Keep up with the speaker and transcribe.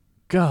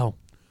Go.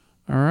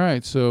 All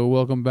right, so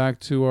welcome back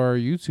to our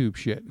YouTube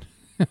shit.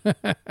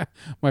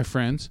 My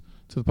friends,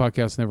 to the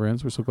podcast never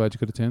ends. We're so glad you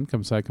could attend.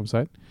 Come side.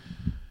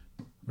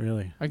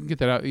 Really? I can get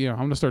that out. You know, I'm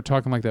going to start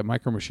talking like that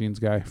Micro Machines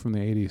guy from the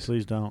 80s.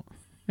 Please don't.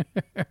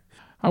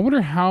 I wonder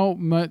how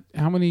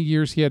many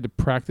years he had to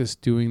practice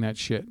doing that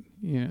shit,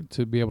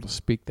 to be able to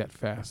speak that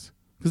fast.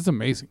 Because it's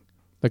amazing.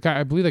 That guy,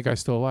 I believe that guy's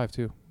still alive,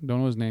 too.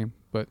 Don't know his name,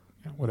 but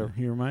whatever.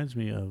 He reminds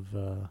me of...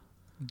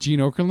 Gene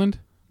Okerlund?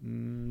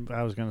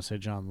 I was going to say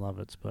John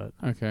Lovitz, but...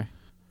 Okay.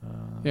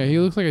 Yeah, he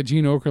looks like a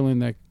Gene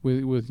Okerlund that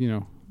with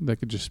that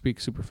could just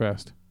speak super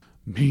fast.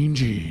 Mean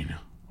Gene.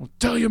 I'll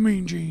tell you,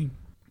 Mean Gene.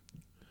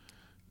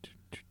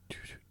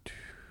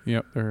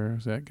 Yep,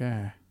 there's that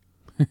guy.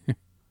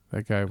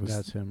 That guy was...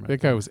 That's him right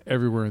That guy was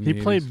everywhere in the 80s.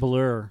 He played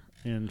Blur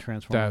in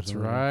Transformers. That's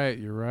right.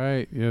 You're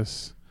right.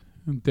 Yes.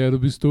 That'll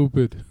be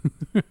stupid.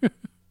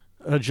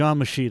 John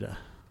Machida.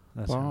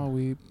 That's Ba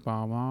weep,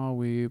 grana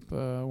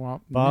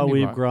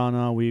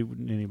weep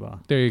ninny.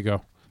 There you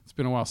go. It's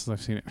been a while since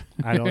I've seen it.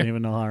 I don't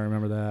even know how I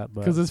remember that,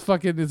 but because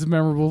it's a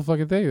memorable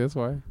fucking thing. That's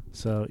why.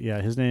 So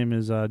yeah, his name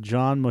is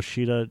John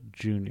Machida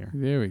Jr.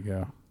 There we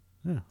go.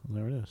 Yeah,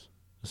 there it is.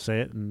 Just say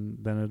it and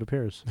then it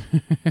appears.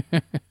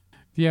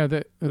 Yeah,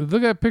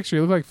 look at that picture. He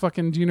looked like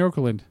fucking Gene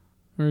Okerlund,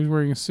 where he's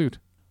wearing a suit.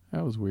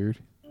 That was weird.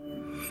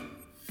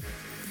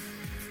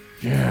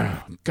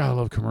 Yeah, gotta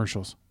love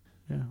commercials.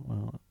 Yeah,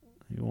 well,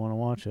 you want to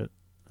watch it.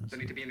 I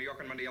need to be in New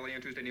York on Monday, LA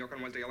on Tuesday, New York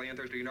on Wednesday, LA on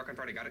Thursday, New York on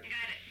Friday. Got it?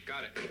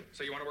 Got it.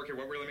 So you want to work here?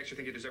 What really makes you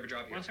think you deserve a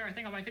job here? Well, sir, I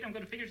think on my feet I'm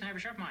good at figures and I have a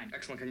sharp mind.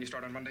 Excellent. Can you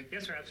start on Monday?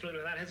 Yes, sir,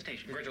 absolutely, without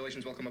hesitation.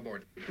 Congratulations. Welcome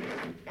aboard.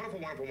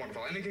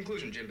 Wonderful. And in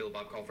conclusion, Jim, Bill,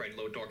 Bob, Call, Fred,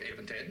 Load, Dork, Ape,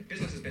 and Ted.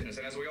 Business is business,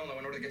 and as we all know,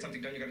 in order to get something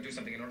done, you got to do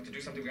something. In order to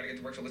do something, we got to get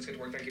to work. So let's get to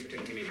work. Thank you for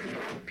taking me.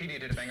 Petey, you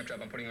did a bang-up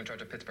job. I'm putting you in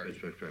charge of Pittsburgh.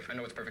 Perfect. I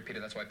know it's perfect, Peter.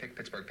 That's why I picked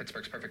Pittsburgh.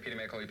 Pittsburgh's perfect. Peter,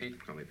 may I call you Pete?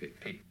 Call me Pete.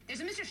 Pete.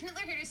 There's a Mr.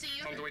 Schnittler here to see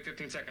you. Tell him to wait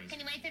 15 seconds. Can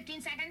you wait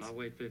 15 seconds? I'll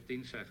wait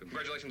 15 seconds.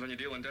 Congratulations on your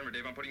deal in Denver,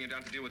 Dave. I'm putting you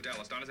down to deal with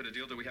Dallas. Don, is it a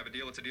deal? Do we have a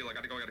deal? It's a deal. I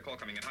got to go. I got a call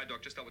coming in. Hi,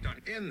 Doc. Just tell the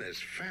Don. In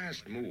this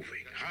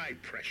fast-moving,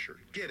 high-pressure,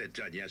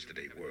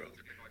 get-it-done-yesterday world,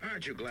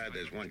 aren't you glad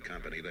there's one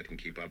company that can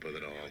keep up with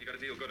it all? You got a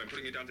deal. Good. I'm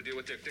putting you down to deal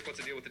with Dick. Dick, what's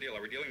the deal with the deal?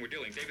 Are we dealing? We're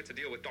dealing. Dave, it's a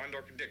deal with Don,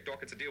 Doc, and Dick. Doc,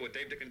 it's a deal with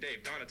Dave, Dick, and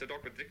Dave. Don, it's a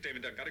Doc with Dick, Dave,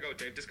 and Doug. Gotta go,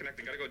 Dave.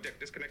 Disconnecting. Gotta go, Dick.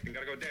 Disconnecting.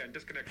 Gotta go, Dan.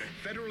 Disconnecting.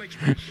 Federal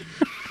Express.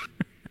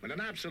 When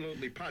it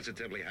absolutely,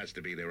 positively has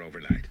to be there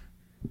overnight.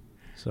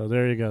 So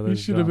there you go. He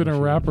should have been a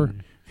rapper.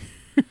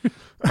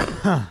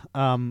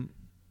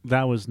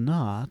 That was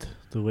not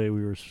the way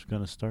we were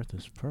going to start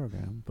this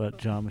program, but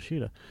John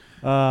Machida.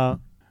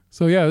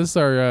 So yeah, this is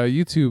our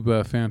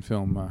YouTube fan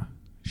film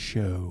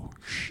show.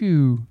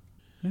 Shoo.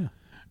 Yeah.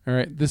 All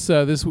right. This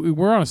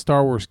we're on a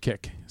Star Wars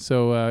kick.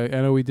 So I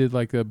know we did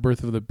like the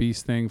Birth of the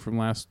Beast thing from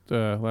last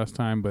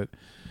time, but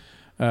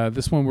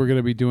this one we're going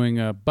to be doing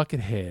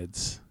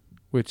Bucketheads,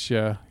 which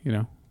I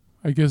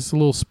guess a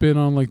little spin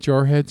on like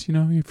Jarheads.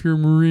 If you're a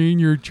Marine,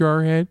 you're a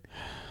Jarhead.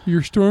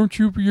 You're a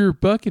Stormtrooper, you're a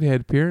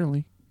Buckethead,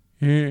 apparently.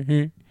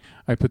 I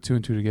put two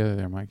and two together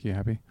there, Mike. You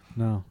happy?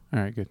 No. All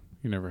right, good.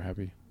 You're never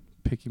happy.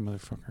 Picky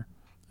motherfucker.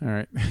 All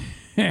right.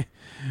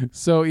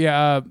 So,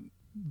 yeah,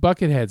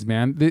 Bucketheads,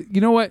 man.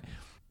 You know what?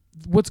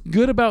 What's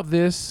good about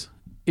this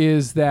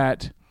is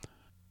that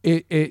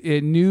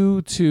it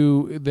knew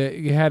that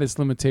it had its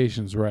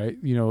limitations, right?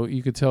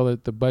 You could tell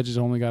that the budget's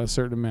only got a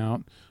certain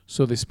amount,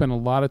 so they spent a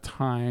lot of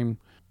time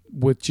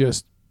with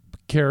just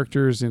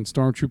characters in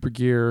Stormtrooper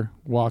gear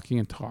walking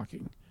and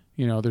talking.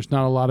 There's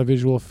not a lot of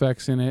visual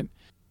effects in it,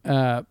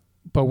 but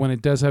when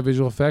it does have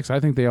visual effects, I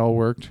think they all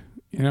worked.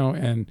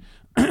 And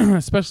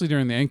especially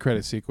during the end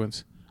credit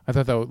sequence, I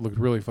thought that looked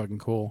really fucking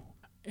cool.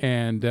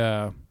 And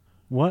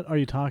what are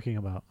you talking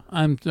about?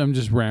 I'm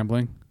just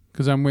rambling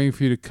because I'm waiting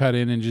for you to cut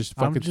in and just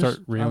fucking start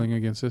railing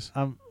against this.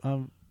 I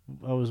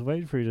was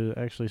waiting for you to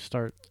actually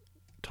start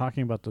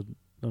talking about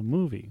the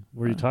movie.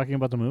 Were you talking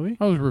about the movie?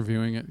 I was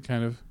reviewing it,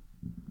 kind of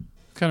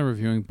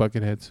reviewing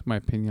Bucketheads, my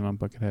opinion on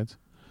Bucketheads.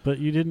 But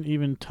you didn't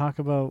even talk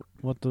about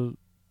what the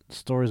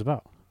story's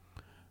about.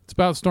 It's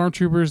about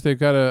stormtroopers. They've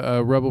got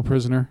a rebel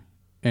prisoner,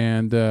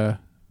 and I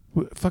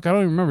don't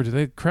even remember. Did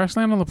they crash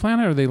land on the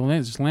planet, or they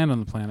just land on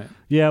the planet?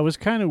 Yeah, it was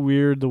kind of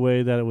weird the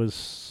way that it was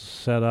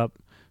set up.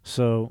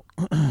 So,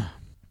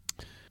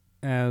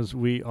 as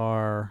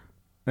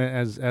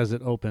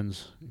it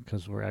opens,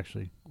 because we're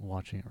actually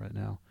watching it right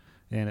now,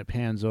 and it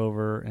pans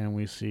over, and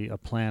we see a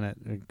planet.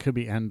 It could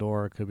be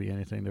Endor, it could be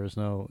anything. There's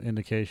no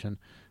indication.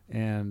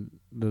 And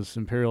this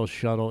Imperial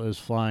shuttle is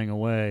flying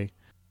away,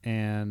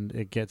 and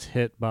it gets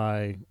hit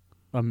by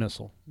a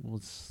missile.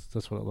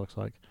 That's what it looks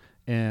like.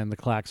 And the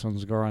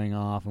klaxon's going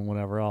off and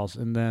whatever else.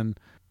 And then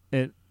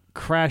it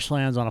crash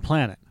lands on a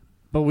planet.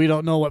 But we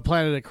don't know what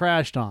planet it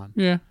crashed on.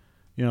 Yeah.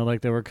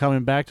 Like they were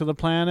coming back to the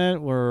planet,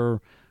 or,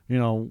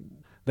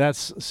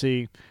 that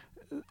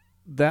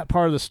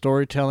part of the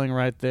storytelling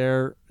right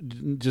there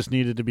just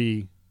needed to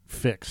be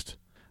fixed.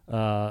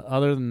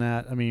 Other than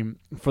that, I mean,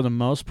 for the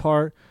most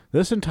part,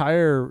 this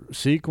entire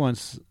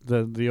sequence,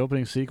 the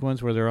opening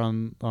sequence where they're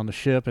on the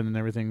ship and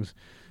everything's,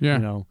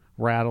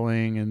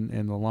 rattling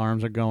and the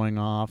alarms are going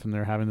off and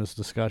they're having this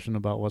discussion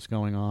about what's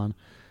going on.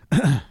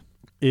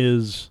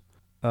 is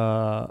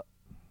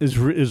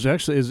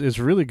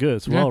really good.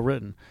 It's well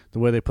written. The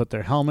way they put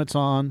their helmets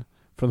on,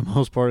 for the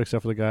most part,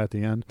 except for the guy at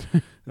the end,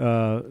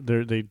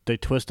 they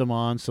twist them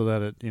on so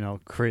that it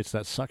creates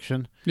that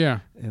suction. Yeah.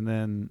 And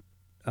then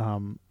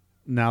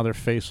now they're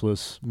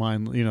faceless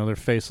they're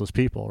faceless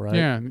people, right?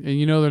 Yeah, and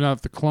they're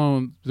not the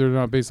clone. They're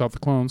not based off the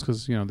clones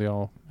because they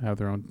all have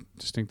their own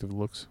distinctive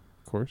looks,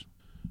 of course.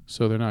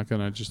 So they're not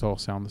gonna just all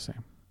sound the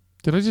same.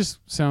 Did I just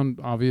sound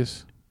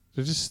obvious?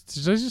 Did I just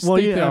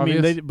state the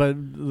obvious? But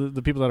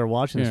the people that are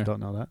watching this don't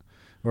know that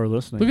or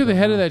listening. Look at the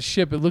head of that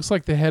ship. It looks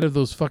like the head of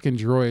those fucking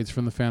droids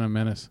from the Phantom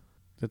Menace.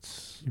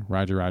 That's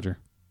Roger.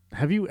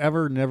 Have you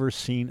ever never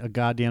seen a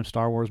goddamn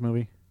Star Wars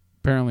movie?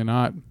 Apparently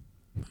not.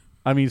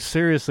 I mean,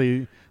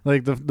 seriously,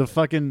 like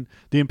the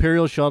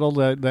Imperial shuttle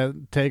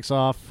that takes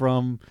off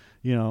from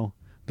the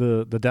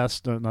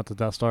not the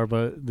Death Star,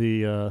 but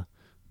the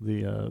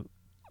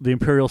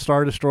Imperial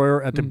Star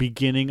Destroyer at the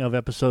beginning of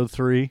Episode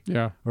 3.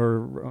 Yeah.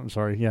 Or I'm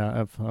sorry,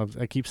 yeah.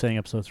 I keep saying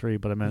Episode 3,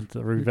 but I meant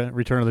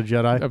Return of the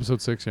Jedi.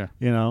 Episode 6,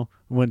 yeah.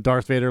 When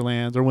Darth Vader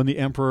lands, or when the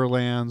Emperor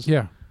lands.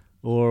 Yeah.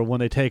 Or when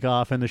they take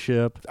off in the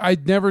ship.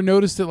 I'd never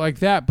noticed it like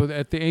that, but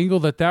at the angle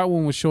that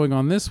one was showing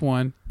on this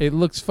one, it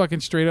looks fucking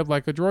straight up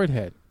like a droid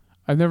head.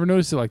 I've never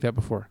noticed it like that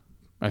before.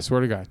 I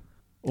swear to God.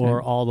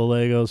 Or all the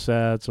Lego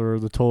sets, or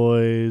the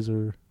toys,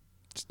 or...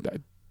 I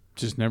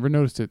just never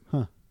noticed it.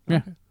 Huh. Yeah.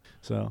 Okay.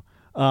 So,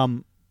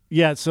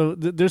 so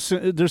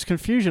there's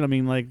confusion. I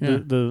mean, like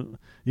you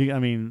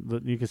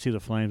can see the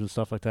flames and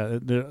stuff like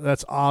that.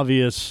 That's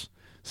obvious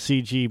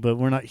CG, but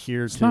we're not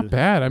here it's not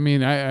bad. I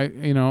mean,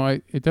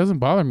 it doesn't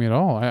bother me at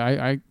all.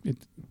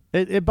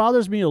 It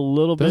bothers me a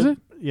little bit. Does it?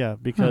 Yeah,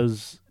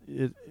 because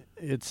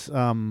it's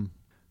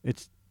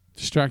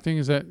distracting.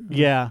 Is that?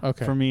 Yeah.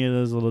 Okay. For me, it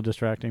is a little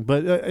distracting,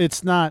 but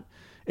it's not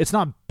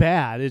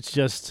bad. It's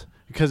just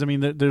because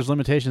there's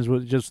limitations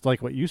with just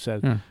like what you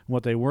said,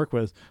 what they work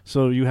with.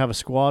 So you have a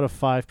squad of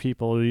 5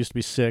 people. There used to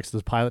be 6.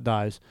 The pilot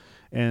dies,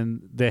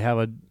 and they have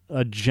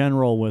a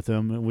general with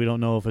them. And we don't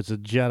know if it's a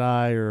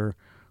Jedi or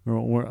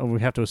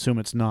we have to assume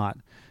it's not.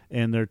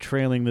 And they're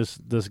trailing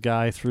this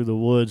guy through the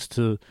woods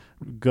to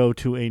go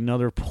to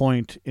another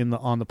point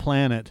on the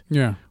planet.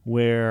 Yeah.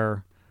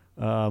 Where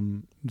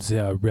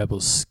the rebel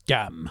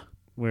scum.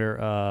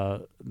 Where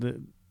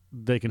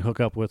they can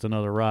hook up with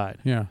another ride.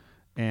 Yeah.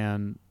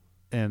 And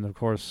of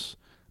course,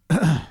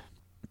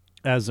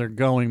 as they're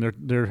going,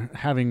 they're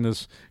having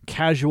this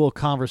casual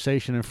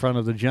conversation in front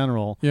of the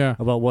general. Yeah.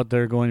 About what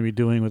they're going to be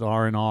doing with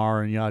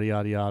R&R and yada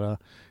yada yada.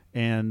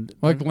 And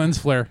like lens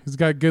flare. He's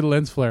got good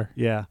lens flare.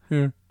 Yeah.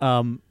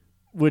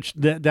 Which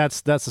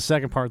that's the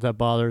second part that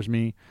bothers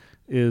me,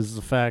 is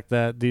the fact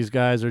that these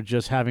guys are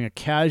just having a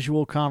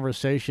casual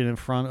conversation in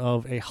front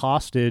of a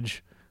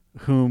hostage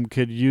whom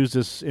could use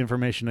this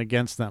information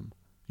against them,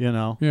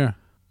 Yeah.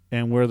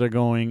 And where they're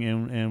going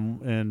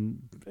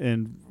and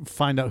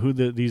find out who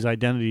these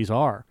identities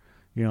are,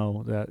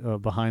 that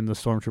behind the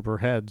stormtrooper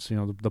heads,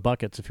 the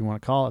buckets, if you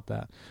want to call it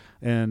that.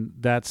 And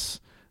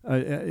that's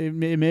it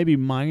may be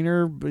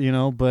minor,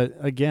 but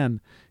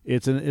again,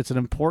 it's an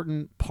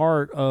important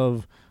part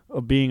of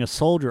being a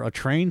soldier, a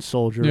trained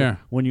soldier. Yeah.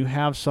 When you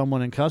have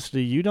someone in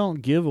custody, you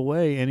don't give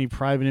away any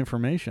private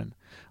information.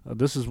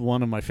 This is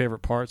one of my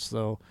favorite parts,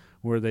 though,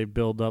 where they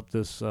build up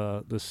the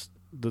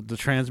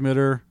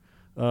transmitter,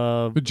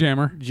 the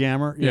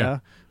jammer. Yeah.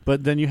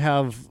 But then you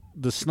have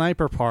the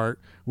sniper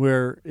part,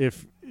 where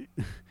if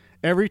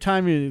every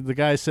time the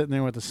guy's sitting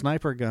there with the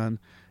sniper gun,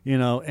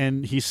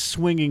 and he's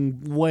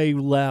swinging way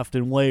left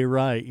and way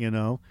right,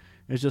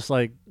 it's just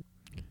like,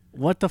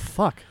 what the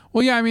fuck?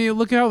 Well, yeah, I mean,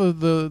 look how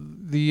the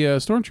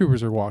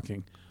stormtroopers are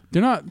walking.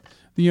 They're not,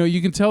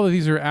 you can tell that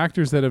these are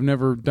actors that have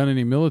never done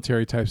any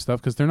military type stuff,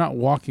 because they're not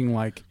walking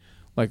like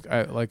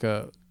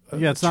a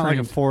it's not like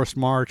a forced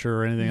march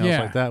or anything else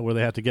like that, where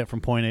they have to get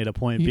from point A to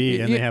point B,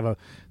 and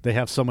they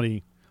have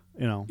somebody,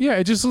 Yeah,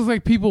 it just looks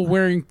like people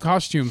wearing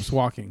costumes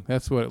walking.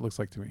 That's what it looks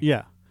like to me.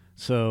 Yeah.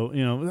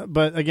 So,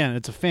 but again,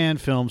 it's a fan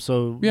film,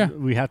 so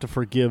we have to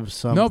forgive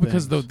some. No,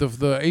 because the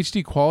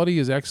HD quality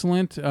is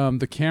excellent.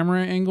 The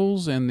camera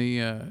angles and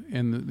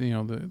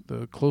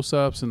the close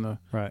ups and the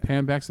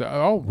pan backs, they're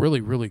all really,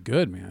 really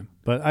good, man.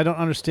 But I don't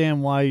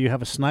understand why you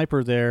have a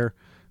sniper there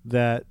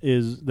that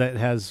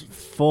has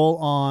full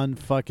on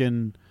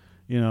fucking,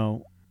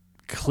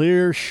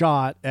 clear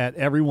shot at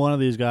every one of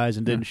these guys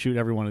and didn't shoot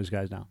every one of these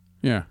guys down.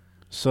 Yeah.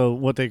 So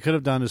what they could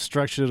have done is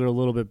structured it a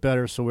little bit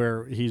better, so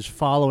where he's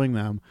following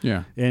them,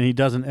 and he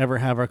doesn't ever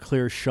have a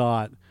clear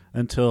shot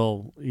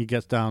until he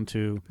gets down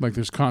to, like,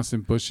 there's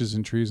constant bushes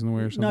and trees in the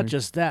way or something. Not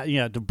just that,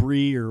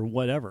 debris or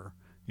whatever,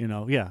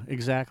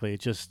 exactly.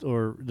 It's just,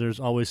 or there's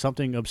always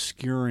something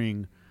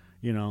obscuring,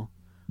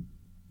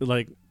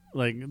 like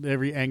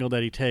every angle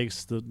that he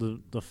takes,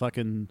 the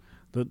fucking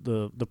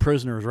the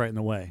prisoner is right in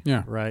the way,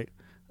 right,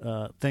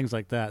 things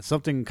like that.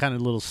 Something kind of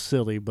a little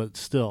silly, but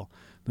still.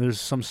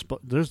 There's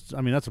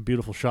that's a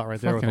beautiful shot right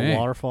there, with the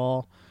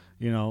waterfall,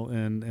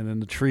 and then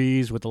the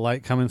trees with the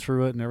light coming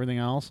through it and everything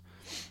else.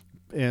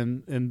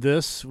 And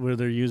this, where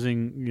they're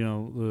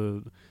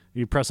using,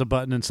 you press a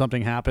button and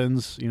something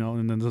happens,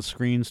 and then the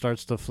screen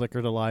starts to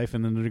flicker to life,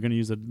 and then they're going to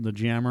use the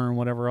jammer and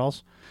whatever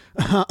else.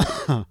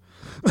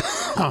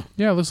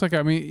 Yeah, it looks like,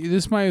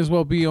 this might as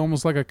well be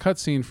almost like a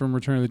cutscene from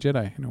Return of the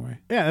Jedi in a way.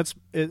 Yeah, that's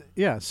it.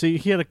 Yeah, see,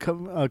 he had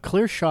a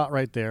clear shot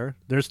right there.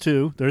 There's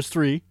 2, there's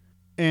 3,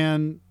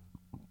 and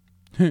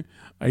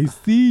I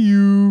see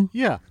you.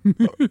 yeah,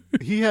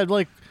 he had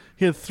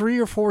 3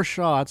 or 4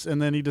 shots, and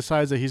then he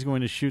decides that he's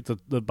going to shoot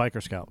the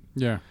biker scout.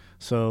 Yeah.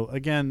 So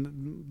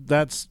again,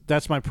 that's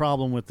my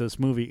problem with this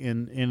movie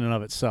in and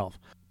of itself.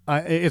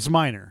 It's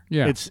minor.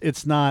 Yeah.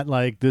 It's not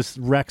like this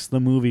wrecks the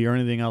movie or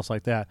anything else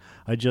like that.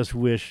 I just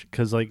wish,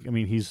 because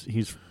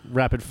he's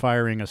rapid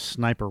firing a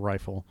sniper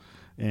rifle,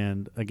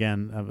 and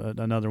again,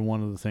 another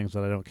one of the things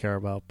that I don't care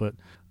about. But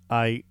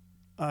I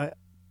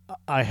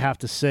have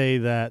to say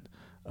that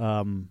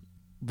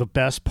the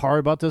best part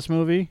about this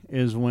movie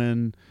is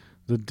when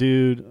the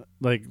dude,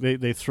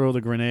 they throw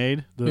the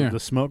grenade, the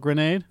smoke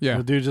grenade. Yeah.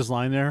 The dude just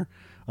lying there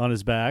on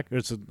his back. I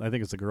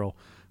think it's a girl,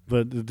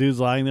 but the dude's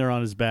lying there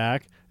on his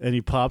back, and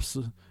he pops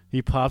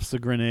the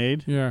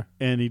grenade. Yeah.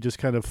 And he just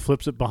kind of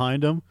flips it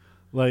behind him,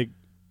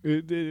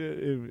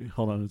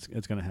 hold on,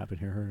 it's gonna happen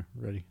here.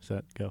 Ready,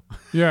 set, go.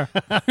 Yeah.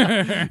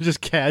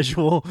 Just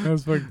casual. That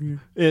was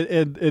fucking.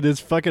 It is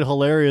fucking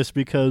hilarious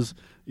because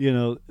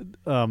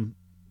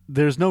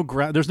there's no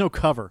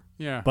cover.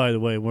 Yeah. By the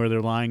way, where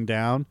they're lying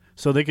down,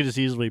 so they could just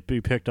easily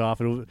be picked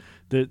off.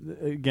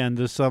 Again,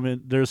 there's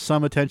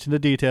some attention to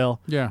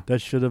detail. Yeah. That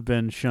should have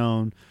been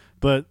shown,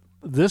 but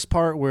this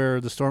part where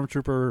the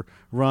stormtrooper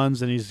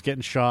runs and he's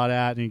getting shot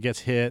at and he gets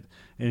hit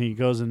and he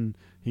goes and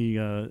he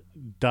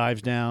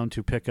dives down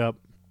to pick up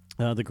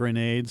the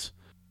grenades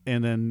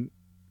and then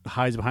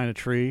hides behind a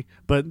tree.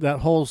 But that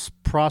whole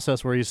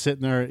process where he's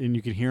sitting there and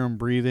you can hear him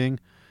breathing,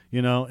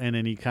 and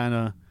then he kind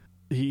of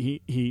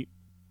he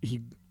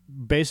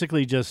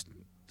basically just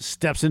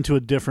steps into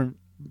a different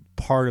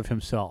part of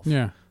himself.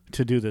 Yeah.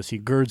 To do this, he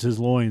girds his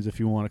loins, if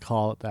you want to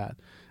call it that.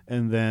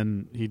 And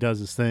then he does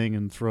his thing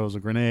and throws a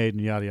grenade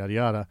and yada yada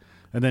yada,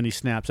 and then he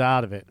snaps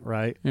out of it,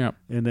 right? Yeah.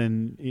 And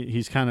then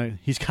he's kind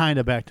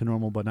of back to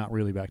normal, but not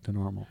really back to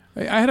normal.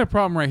 I had a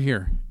problem right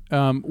here,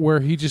 where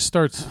he just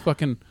starts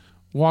fucking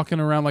walking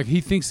around like he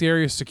thinks the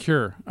area is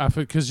secure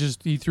because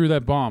he threw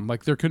that bomb.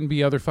 Like there couldn't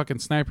be other fucking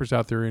snipers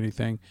out there or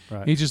anything.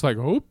 Right. He's just like,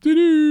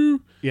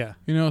 hoop-de-doo. Yeah.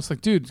 It's like,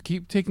 dude,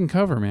 keep taking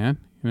cover, man.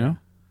 Yeah.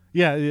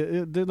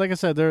 Like I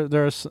said,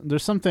 there's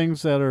some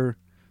things that are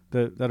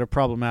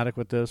problematic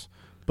with this.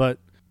 But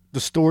the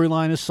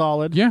storyline is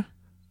solid. Yeah.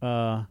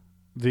 The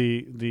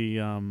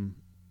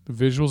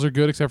visuals are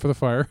good except for the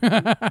fire.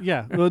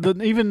 Yeah. Well, the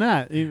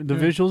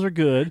visuals are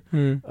good.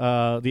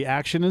 The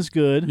action is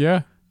good.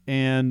 Yeah.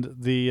 And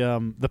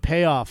the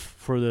payoff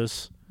for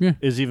this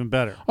is even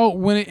better. Oh,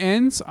 when it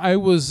ends, I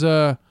was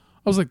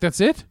like,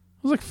 that's it? I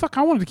was like, fuck,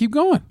 I wanted to keep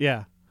going.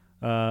 Yeah.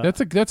 That's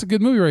a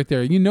good movie right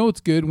there.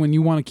 It's good when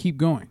you want to keep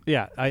going.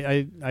 Yeah.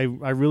 I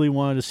really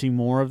wanted to see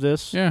more of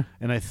this. Yeah.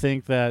 And I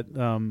think that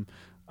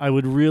I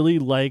would really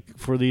like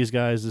for these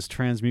guys, this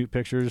Transmute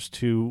Pictures,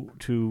 to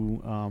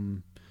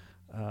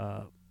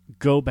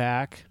go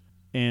back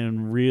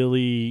and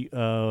really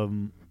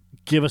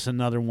give us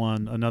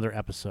another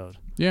episode.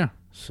 Yeah.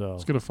 So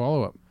let's get a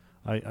follow up.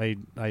 I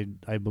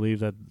believe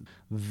that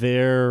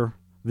their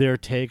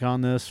take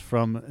on this,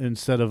 from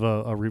instead of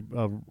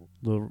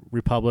the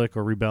Republic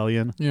or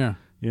Rebellion, yeah,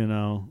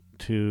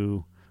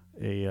 to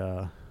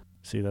a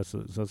see, that's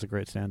a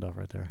great standoff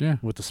right there. Yeah.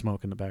 With the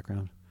smoke in the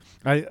background.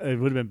 It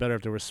would have been better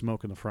if there was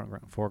smoke in the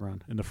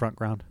foreground.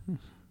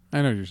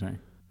 I know what you're saying.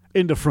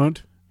 In the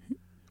front,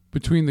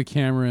 between the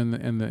camera and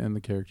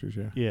the characters.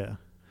 Yeah. Yeah.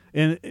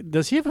 And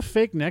does he have a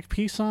fake neck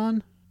piece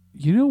on?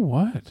 You know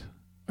what?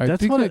 I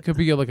think that could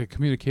be like a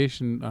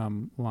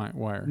communication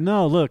wire.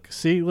 No, look.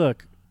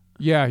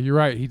 Yeah, you're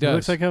right. He does. It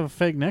looks like I have a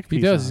fake neck piece.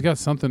 He does. On. He's got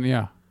something.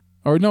 Yeah.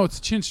 Or no, it's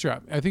a chin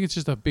strap. I think it's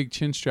just a big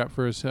chin strap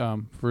for his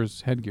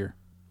headgear.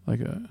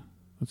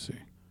 Let's see.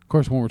 Of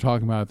course, when we're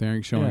talking about it, they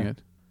aren't showing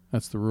it.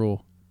 That's the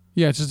rule.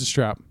 Yeah, it's just a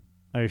strap.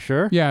 Are you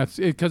sure? Yeah,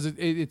 because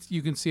it's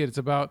you can see it. It's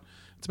about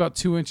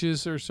 2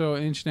 inches or so,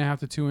 1.5 inches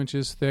to 2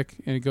 inches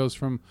thick, and it goes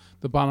from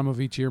the bottom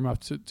of each ear up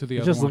to the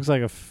other. It just looks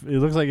like it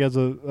looks like it has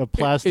a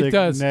plastic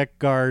neck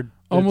guard,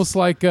 almost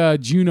like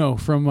Juno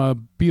from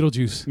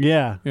Beetlejuice.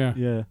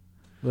 Yeah.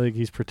 Like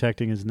he's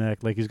protecting his neck,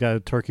 like he's got a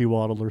turkey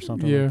waddle or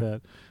something like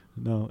that.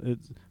 No,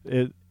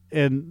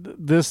 and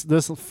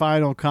this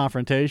final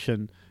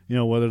confrontation,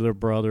 whether they're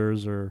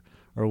brothers or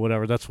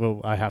whatever, that's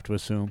what I have to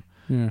assume.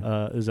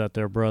 Yeah. Is that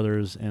they're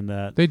brothers and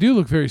that they do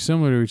look very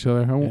similar to each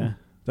other. Yeah.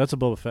 That's a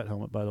Boba Fett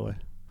helmet, by the way.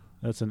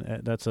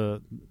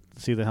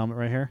 See the helmet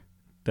right here?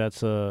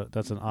 That's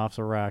an off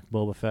the rack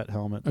Boba Fett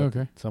helmet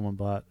that someone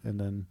bought, and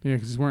then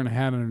because he's wearing a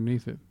hat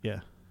underneath it.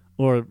 Yeah.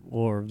 Or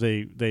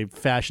they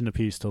fashioned a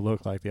piece to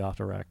look like the off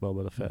the rack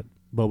Boba the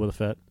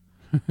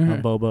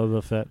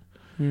Fett.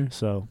 Yeah.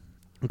 So,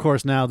 of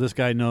course, now this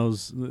guy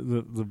knows,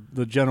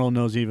 the general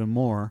knows even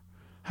more.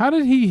 How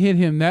did he hit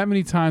him that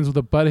many times with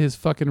the butt of his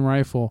fucking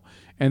rifle,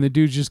 and the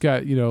dude just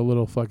got a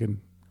little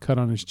fucking cut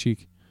on his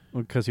cheek?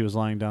 because he was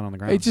lying down on the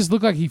ground. It just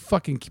looked like he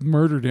fucking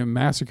murdered him,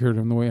 massacred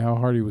him the way how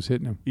hard he was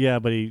hitting him. Yeah,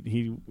 but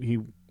he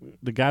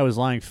the guy was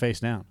lying face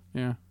down.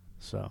 Yeah.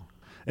 So,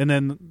 and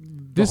then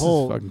This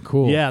is fucking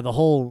cool. Yeah, the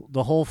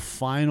whole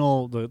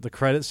final the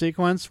credit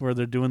sequence where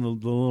they're doing the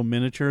little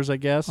miniatures, I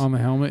guess, On the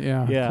helmet,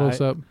 yeah.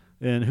 Close up.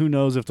 And who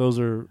knows if those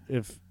are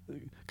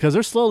because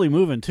they're slowly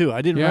moving too.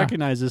 I didn't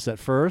recognize this at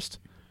first.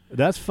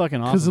 That's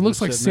fucking awesome. Because it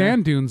looks like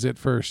sand dunes at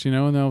first, and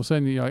then all of a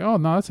sudden you're like, oh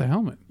no, that's a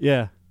helmet.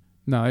 Yeah.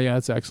 No, yeah,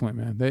 that's excellent,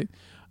 man.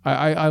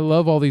 I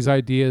love all these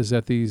ideas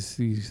that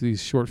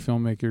these short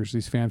filmmakers,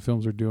 these fan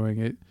films are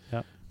doing.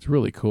 It's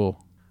really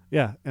cool.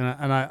 Yeah,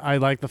 and I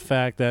like the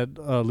fact that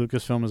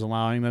Lucasfilm is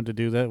allowing them to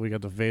do that. We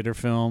got the Vader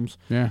films.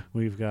 Yeah,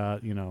 we've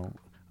got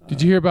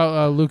Did you hear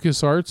about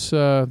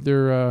LucasArts?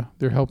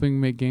 They're helping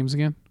make games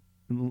again.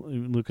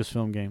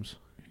 Lucasfilm games.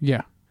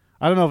 Yeah.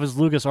 I don't know if it's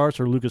LucasArts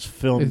or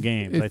Lucasfilm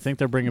Games. I think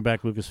they're bringing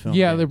back Lucasfilm.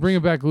 Yeah, games. they're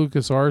bringing back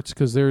LucasArts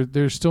because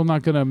they're still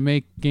not going to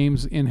make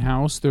games in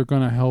house. They're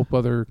going to help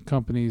other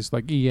companies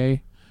like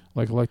EA,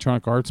 like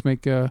Electronic Arts,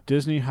 make.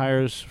 Disney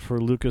hires for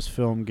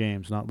Lucasfilm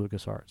Games, not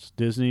LucasArts.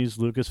 Disney's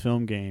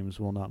Lucasfilm Games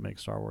will not make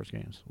Star Wars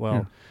games.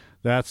 Well,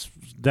 that's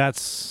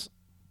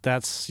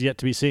yet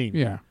to be seen.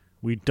 Yeah,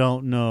 we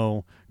don't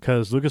know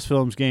because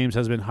Lucasfilm's Games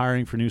has been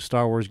hiring for new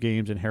Star Wars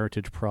games and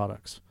heritage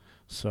products.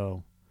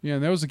 So. Yeah,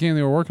 and that was the game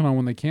they were working on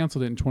when they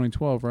canceled it in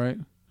 2012, right?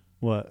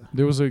 What?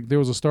 There was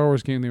a Star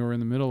Wars game they were in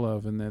the middle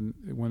of, and then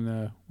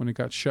when it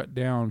got shut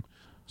down,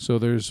 so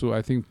there's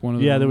I think one of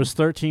them. Yeah, there was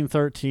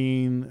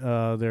 1313.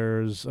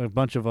 There's a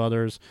bunch of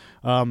others.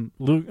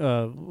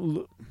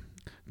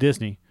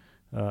 Disney,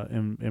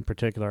 in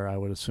particular, I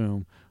would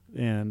assume,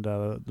 and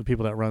the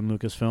people that run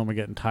Lucasfilm are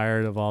getting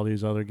tired of all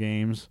these other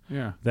games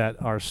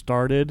that are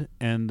started,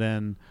 and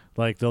then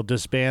like they'll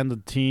disband the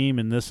team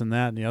and this and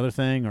that and the other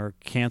thing, or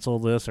cancel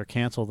this or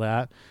cancel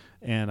that.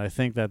 And I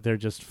think that they're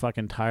just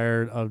fucking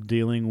tired of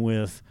dealing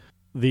with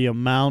the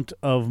amount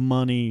of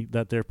money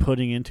that they're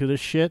putting into this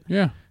shit.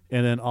 Yeah.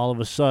 And then all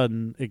of a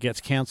sudden it gets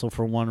canceled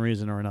for one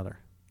reason or another.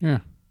 Yeah.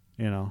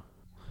 Yeah.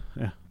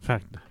 In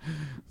fact,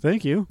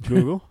 thank you,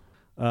 Google.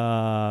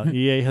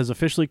 EA has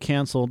officially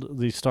canceled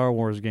the Star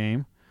Wars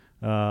game.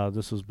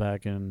 This was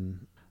back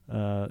in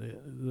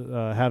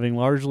having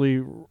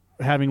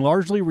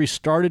largely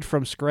restarted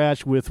from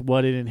scratch with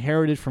what it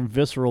inherited from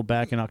Visceral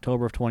back in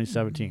October of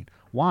 2017.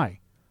 Why?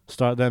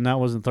 Then that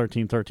wasn't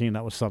 1313.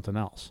 That was something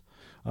else.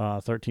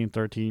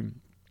 1313.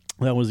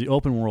 That was the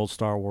open world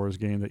Star Wars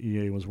game that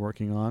EA was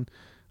working on.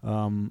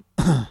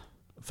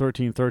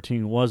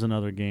 1313 was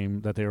another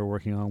game that they were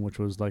working on, which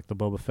was like the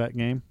Boba Fett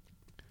game.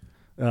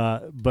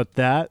 But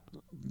that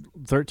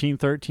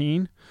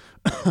 1313,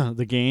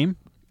 the game,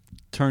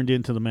 turned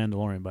into The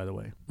Mandalorian, by the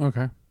way.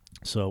 Okay.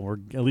 So we're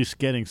at least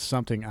getting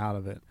something out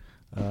of it.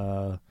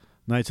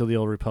 Knights of the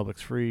Old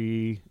Republic's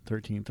free.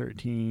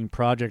 1313.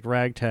 Project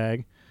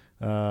Ragtag.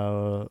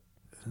 Let's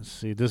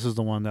see. This is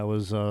the one that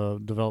was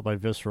developed by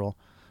Visceral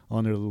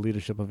under the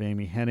leadership of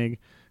Amy Hennig,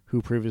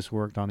 who previously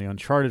worked on the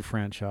Uncharted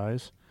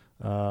franchise.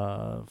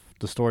 The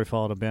story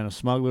followed a band of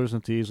smugglers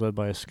and thieves led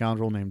by a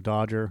scoundrel named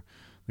Dodger.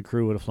 The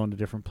crew would have flown to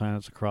different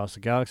planets across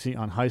the galaxy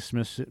on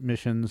heist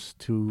missions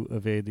to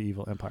evade the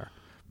evil Empire.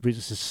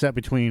 This is set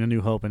between A New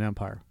Hope and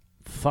Empire.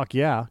 Fuck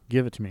yeah,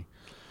 give it to me.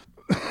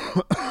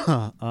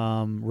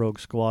 Rogue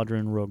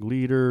Squadron, Rogue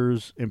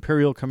Leaders,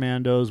 Imperial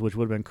Commandos, which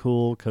would have been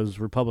cool because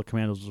Republic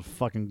Commandos was a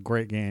fucking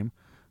great game.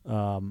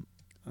 And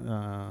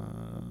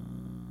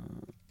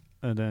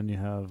then you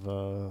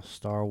have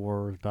Star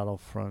Wars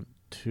Battlefront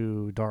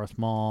 2, Darth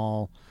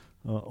Maul,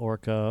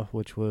 Orca,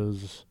 which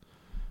was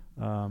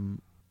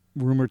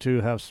rumored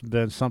to have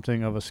been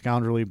something of a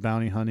scoundrelly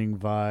bounty hunting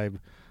vibe,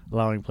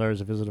 allowing players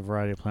to visit a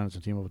variety of planets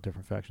and team up with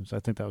different factions. I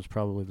think that was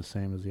probably the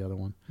same as the other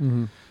one.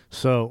 Mm-hmm.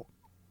 So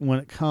when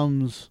it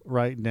comes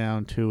right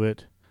down to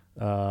it,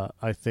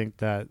 I think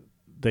that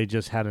they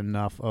just had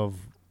enough of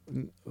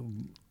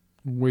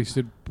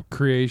wasted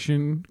creative,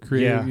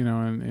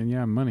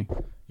 and money.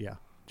 Yeah,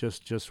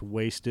 just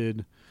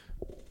wasted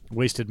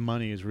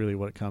money is really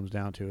what it comes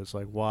down to. It's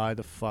like, why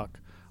the fuck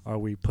are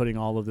we putting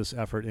all of this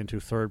effort into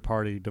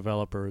third-party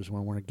developers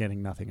when we're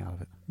getting nothing out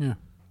of it? Yeah.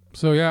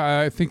 So, yeah,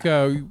 I think, what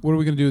are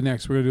we going to do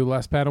next? We're going to do The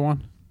Last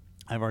Padawan?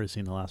 I've already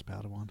seen The Last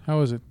Padawan.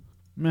 How is it?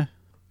 Meh.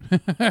 Is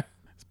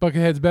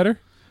Bucketheads better?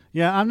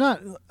 Yeah, I'm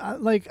not,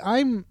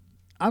 I'm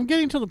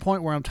getting to the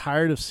point where I'm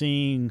tired of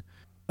seeing,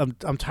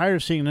 I'm tired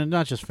of seeing,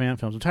 not just fan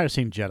films, I'm tired of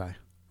seeing Jedi.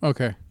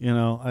 Okay. You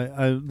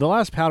know, The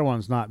Last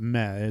Padawan's not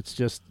meh. It's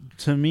just,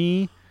 to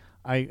me,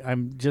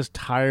 I'm just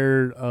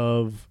tired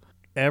of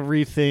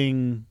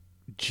everything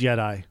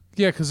Jedi.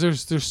 Yeah, because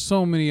there's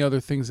so many other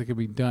things that could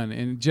be done,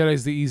 and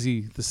Jedi's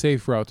the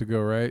safe route to go,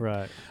 right?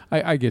 Right.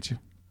 I get you.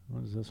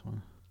 What is this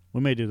one?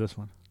 We may do this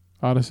one.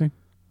 Odyssey?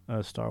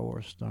 Star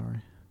Wars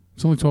story.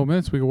 It's only 12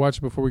 minutes. We can watch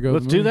it before we go.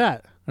 Let's do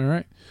that. All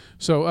right.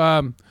 So,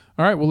 all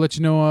right, we'll let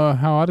you know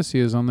how Odyssey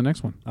is on the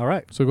next one. All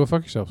right. So go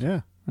fuck yourselves.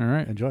 Yeah. All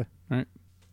right. Enjoy.